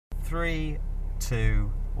3, 2,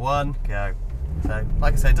 1, go. So,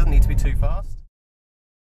 like I said, it doesn't need to be too fast.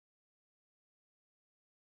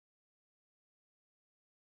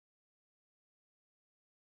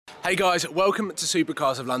 Hey guys, welcome to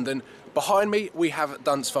Supercars of London. Behind me we have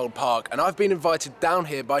Dunsfold Park, and I've been invited down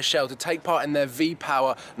here by Shell to take part in their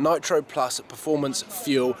V-Power Nitro Plus Performance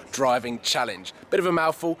Fuel Driving Challenge. Bit of a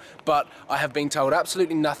mouthful, but I have been told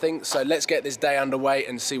absolutely nothing, so let's get this day underway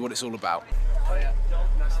and see what it's all about. Oh yeah, John,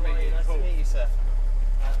 nice to meet you. Nice to meet you, sir.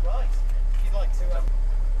 Right, if you'd like to...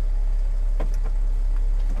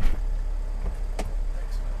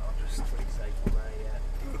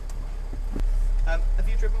 have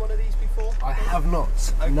you driven one of these before? I have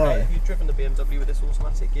not, okay. no. Have you driven the BMW with this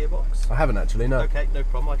automatic gearbox? I haven't actually, no. Okay, no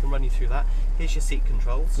problem, I can run you through that. Here's your seat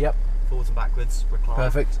controls. Yep. Forwards and backwards, recline.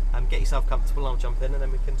 Perfect. Get yourself comfortable, I'll jump in and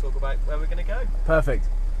then we can talk about where we're going to go. Perfect.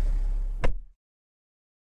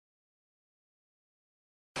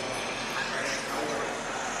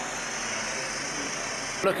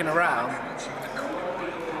 Looking around,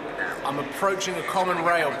 I'm approaching a common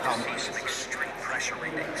rail pump.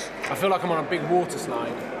 I feel like I'm on a big water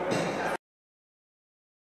slide.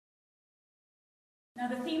 Now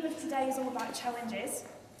the theme of today is all about challenges.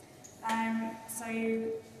 So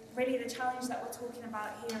really the challenge that we're talking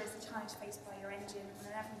about here is the challenge faced by your engine on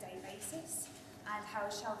an everyday basis, and how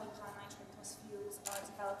Shell V-Power Nitro Plus fuels are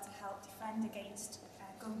developed to help defend against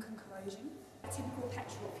gunk and corrosion. A typical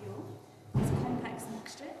petrol fuel is a complex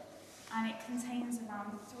mixture, and it contains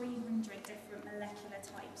around 300 different molecular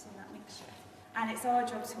types in that mixture. And it's our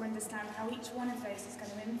job to understand how each one of those is going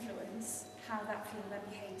to influence how that fuel then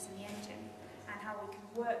behaves in the engine, and how we can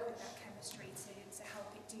work with that chemistry to help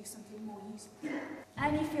it do something more useful.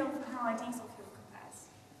 Any feel for how our diesel fuel compares?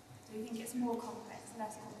 Do you think it's more complex,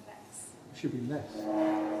 less complex? It should be less.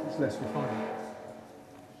 It's less refined.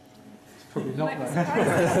 It's probably not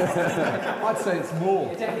though. I'd say it's more.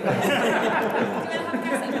 Do you want to have a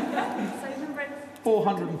guess at number? So number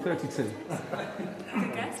 432.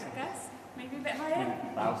 Good guess, I guess. Maybe a bit higher?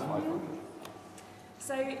 1,500.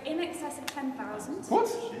 So in excess of 10,000. What?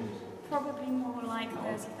 Probably more like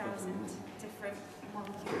 30,000 different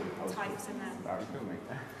molecule types in there.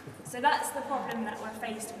 So that's the problem that we're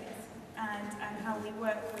faced with, and how we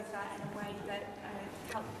work with that in a way that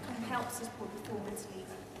helps us put performance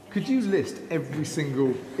lever. Could you list every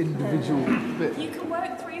single individual bit? You can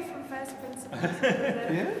work through from first principles.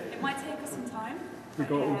 Yeah? It might take us some time. We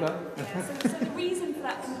got it all done? Yeah. So the reason for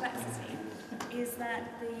that complexity is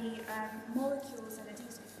that the molecules in a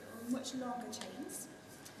diesel fuel are much longer chains.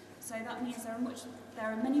 So that means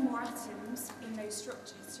there are many more atoms in those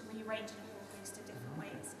structures to rearrange in a host of different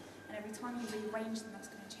ways. And every time you rearrange them, that's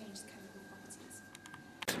going to change the chemical properties.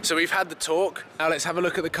 So we've had the talk, now let's have a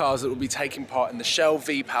look at the cars that will be taking part in the Shell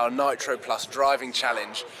V-Power Nitro Plus Driving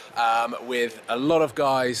Challenge, with a lot of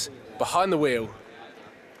guys behind the wheel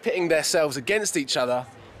pitting themselves against each other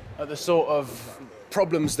at the sort of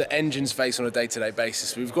problems that engines face on a day-to-day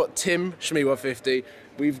basis. We've got Tim, Shmee150,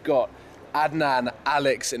 we've got Adnan,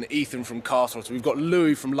 Alex and Ethan from Car Throttle. We've got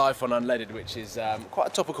Louis from Life on Unleaded, which is quite a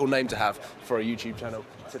topical name to have for a YouTube channel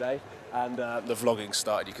today. And the vlogging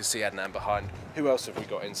started, you can see Adnan behind. Who else have we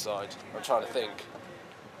got inside? I'm trying to think.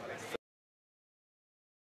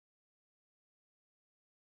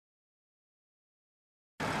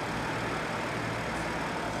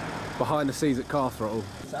 Behind the scenes at Car Throttle.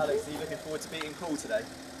 So Alex, are you looking forward to beating Paul today?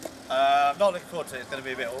 I'm not looking forward to it, it's going to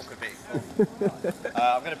be a bit awkward beating Paul.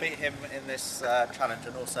 I'm going to beat him in this challenge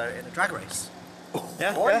and also in a drag race.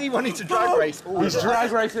 Yeah? Why do you want to drag race? He's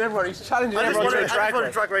drag racing everyone, he's challenging everyone to a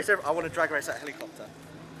drag race. I want to drag race that helicopter.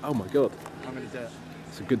 Oh my god. I'm going to do it.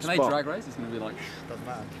 It's a good spot. Can they drag race? It's going to be like, Doesn't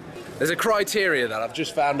matter. There's a criteria that I've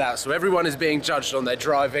just found out, so everyone is being judged on their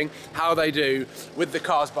driving, how they do with the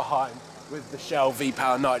cars behind, with the Shell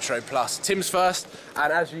V-Power Nitro Plus. Tim's first,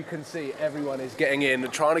 and as you can see, everyone is getting in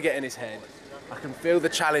and trying to get in his head. I can feel the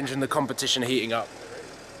challenge and the competition heating up.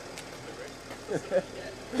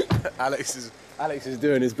 Alex is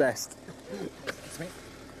doing his best.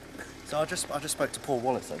 So I just spoke to Paul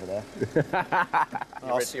Wallace over there.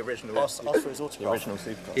 the original. Asked for his autograph. The original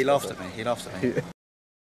Supercar. He laughed at me. He laughed at me.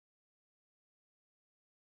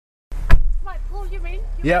 Right, Paul, you're in.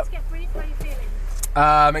 Yep. Let's get ready. How are you feeling?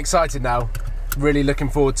 I'm excited now. Really looking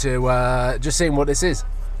forward to just seeing what this is.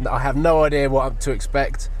 I have no idea what to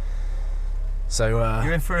expect. So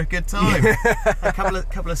you're in for a good time. A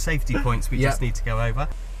couple of safety points we just need to go over.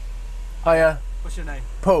 Hiya. What's your name?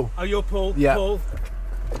 Paul. Oh, you're Paul? Yeah. Paul,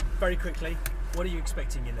 very quickly, what are you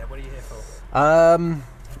expecting in there? What are you here for?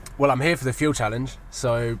 Well, I'm here for the fuel challenge,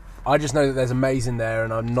 so I just know that there's a maze in there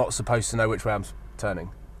and I'm not supposed to know which way I'm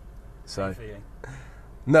turning. So,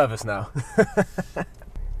 Nervous now.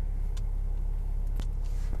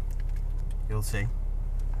 You'll see.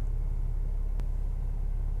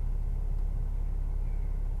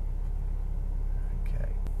 Okay.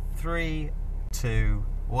 3, 2,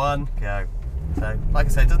 1, go. So, like I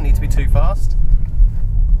said, it doesn't need to be too fast.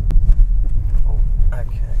 Oh,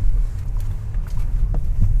 okay.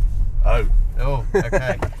 Oh,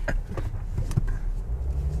 okay.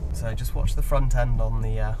 So just watch the front end on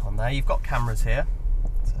there. You've got cameras here.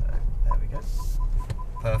 So there we go.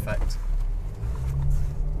 Perfect.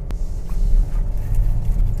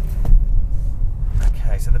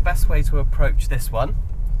 Okay, so the best way to approach this one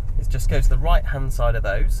is just go to the right hand side of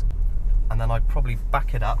those, and then I'd probably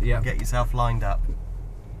back it up and get yourself lined up.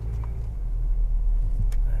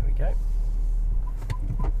 There we go.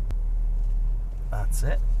 That's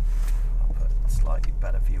it. I'll put a slightly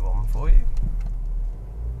better view on for you.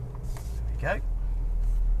 There we go.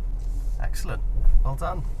 Excellent. Well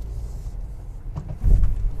done.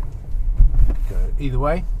 Go either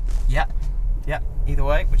way? Yeah. Yeah, either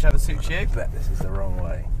way, whichever suits you. I bet this is the wrong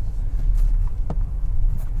way.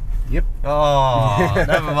 Yep. Oh,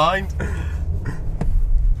 never mind. There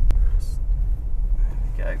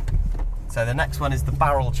we go. So the next one is the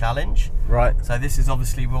barrel challenge. Right. So this is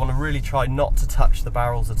obviously, we want to really try not to touch the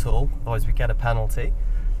barrels at all, otherwise we get a penalty.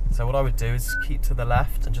 So what I would do is keep to the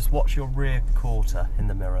left and just watch your rear quarter in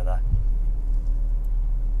the mirror there.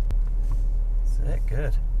 That's it,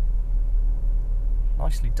 good.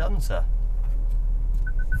 Nicely done, sir.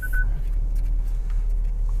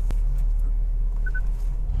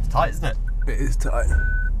 It's tight, isn't it? It is tight.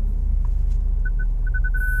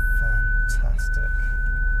 Fantastic.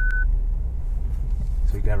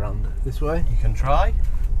 So we go around this way? You can try.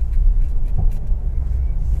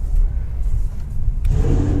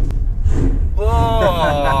 Oh,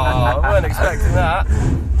 I weren't expecting that.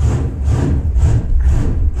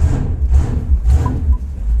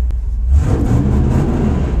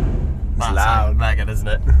 That's loud. Mega, isn't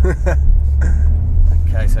it?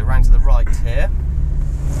 Okay, so round to the right here.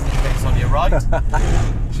 It's on your right.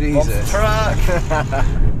 Jesus. Truck.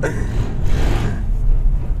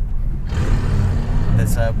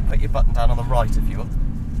 There's put your button down on the right if you want.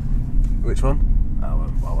 Which one? I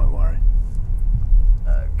won't worry.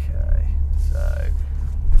 Okay, so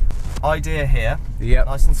idea here. Yep.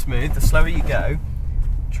 Nice and smooth. The slower you go,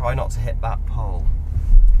 try not to hit that pole.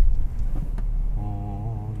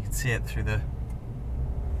 Ooh, you can see it through the.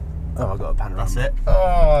 Oh, I got a panorama. That's it.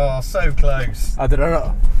 Oh, so close. I don't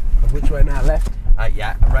know. Which way now? Left?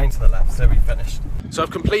 Yeah, around to the left. So we finished. So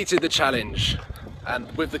I've completed the challenge, and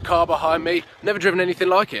with the car behind me, never driven anything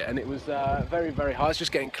like it, and it was very, very high. It's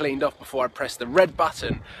just getting cleaned off before I press the red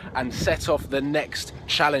button and set off the next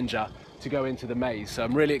challenger to go into the maze. So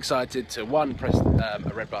I'm really excited to, one, press a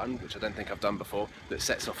red button, which I don't think I've done before, that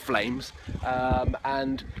sets off flames,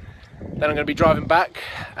 and then I'm going to be driving back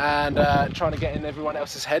and trying to get in everyone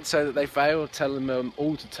else's head so that they fail, tell them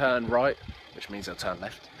all to turn right, which means they'll turn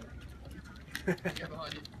left. Get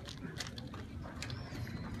behind you.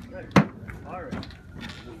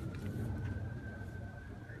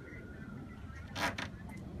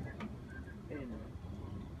 In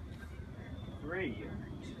 3,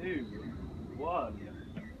 2, 1,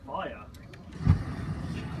 fire.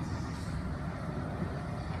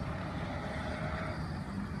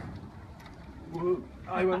 Woohoo!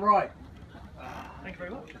 I went right. Thank you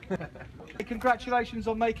very much. Congratulations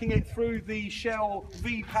on making it through the Shell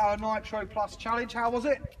V-Power Nitro Plus Challenge. How was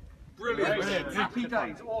it? Brilliant. Happy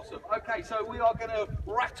days. Awesome. Okay, so we are going to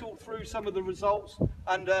rattle through some of the results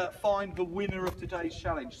and find the winner of today's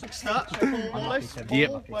challenge. Start, Paul Wallace. Paul,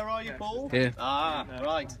 Yep. Where are you, Paul? Here. Ah,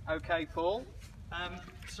 right. Okay, Paul.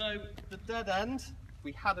 So the dead end,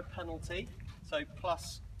 we had a penalty, so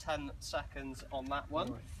plus 10 seconds on that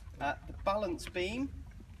one. The balance beam,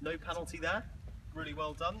 no penalty there. Really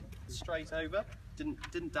well done. Straight over.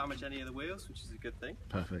 Didn't damage any of the wheels, which is a good thing.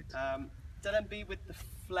 Perfect. Dead end B with the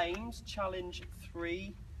flames, challenge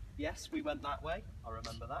 3. Yes, we went that way. I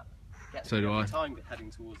remember that. Gets So me do every I. time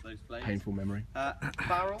heading towards those flames. Painful memory.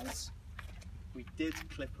 Barrels. We did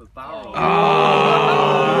clip a barrel. Now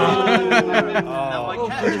I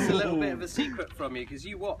kept this a little bit of a secret from you because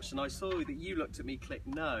you watched and I saw that you looked at me click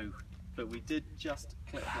no, but we did just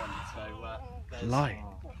clip one. So there's Lie.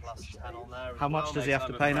 plus 10 on there. How much does he have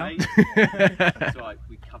to pay now? That's right,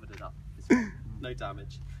 we covered it up. It's fine. No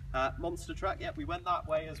damage. Monster truck, yeah, we went that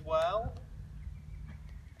way as well.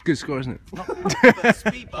 Good score, isn't it? But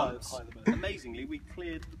speed bumps, amazingly, we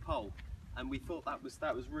cleared the pole, and we thought that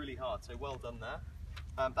was really hard. So well done there.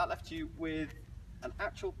 That left you with a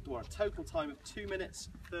total time of 2 minutes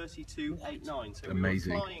 32.89. So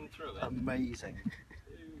Amazing. we were flying through it. Amazing.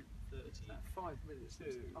 5 minutes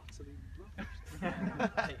is utterly rubbish.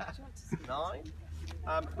 9.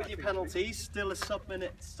 With your penalties, still a sub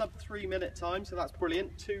 3 minute time, so that's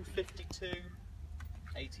brilliant.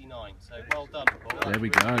 2:52.89. So well done, Paul. There we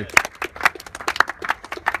go.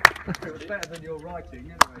 It was better than your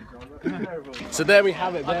writing anyway, John. So there we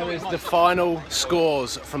have it. There is the final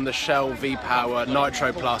scores from the Shell V-Power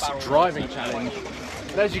Nitro Plus driving challenge.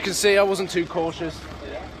 And as you can see, I wasn't too cautious,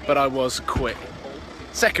 but I was quick.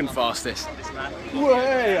 Second fastest.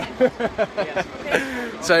 Way!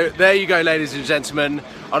 So there you go, ladies and gentlemen.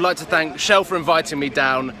 I'd like to thank Shell for inviting me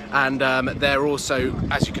down, and they're also,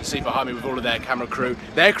 as you can see behind me with all of their camera crew,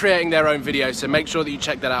 they're creating their own video, so make sure that you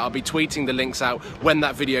check that out. I'll be tweeting the links out when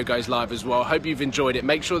that video goes live as well. Hope you've enjoyed it.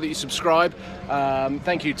 Make sure that you subscribe.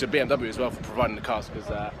 Thank you to BMW as well for providing the cars, because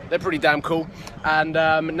they're pretty damn cool. And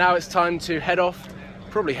now it's time to head off.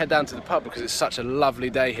 Probably head down to the pub because it's such a lovely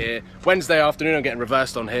day here. Wednesday afternoon, I'm getting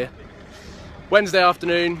reversed on here. Wednesday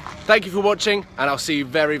afternoon. Thank you for watching, and I'll see you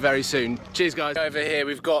very, very soon. Cheers, guys. Over here,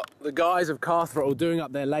 we've got the guys of Car Throttle doing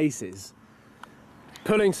up their laces,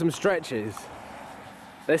 pulling some stretches.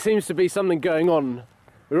 There seems to be something going on.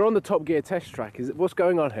 We're on the Top Gear test track. What's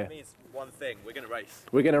going on here? It means one thing, we're going to race.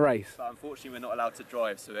 We're going to race. But unfortunately, we're not allowed to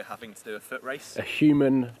drive, so we're having to do a foot race. A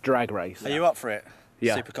human drag race. Are you up for it?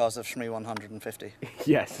 Yeah. Supercars of Shmee 150.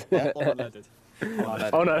 Yes. Unleaded.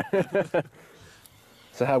 Oh no.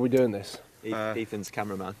 So how are we doing this? Ethan's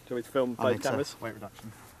cameraman. Do we film both cameras? Weight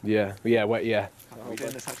reduction. Yeah, wait, yeah. Are we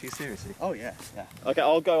doing this actually seriously? Oh yeah, yeah. Okay,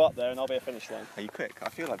 I'll go up there and I'll be a finish line. Are you quick? I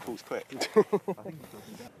feel like Paul's quick.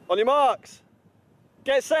 On your marks,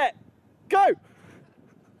 get set, go!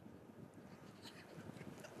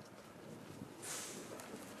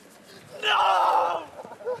 No!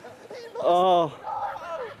 Oh.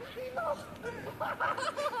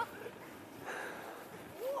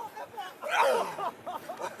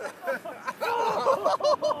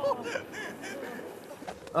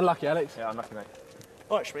 Unlucky, Alex. Yeah, unlucky, mate.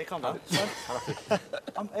 Alright, Shmee, calm down.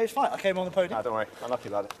 It's fine, I came on the podium. No, don't worry. Unlucky,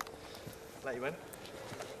 lad. Let you win.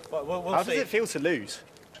 We'll How see. does it feel to lose?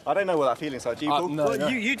 I don't know what that feeling's like. Do you, Paul? No, Well, no.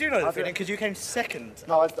 you do know the feeling because you came second.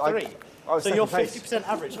 No, I 3. was So you're second place. 50%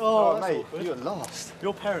 average. Oh, That's mate, awkward. you were last.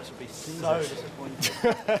 Your parents would be so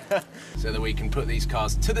disappointed. So that we can put these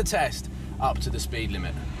cars to the test up to the speed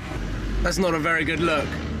limit. That's not a very good look.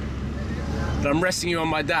 But I'm resting you on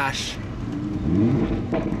my dash.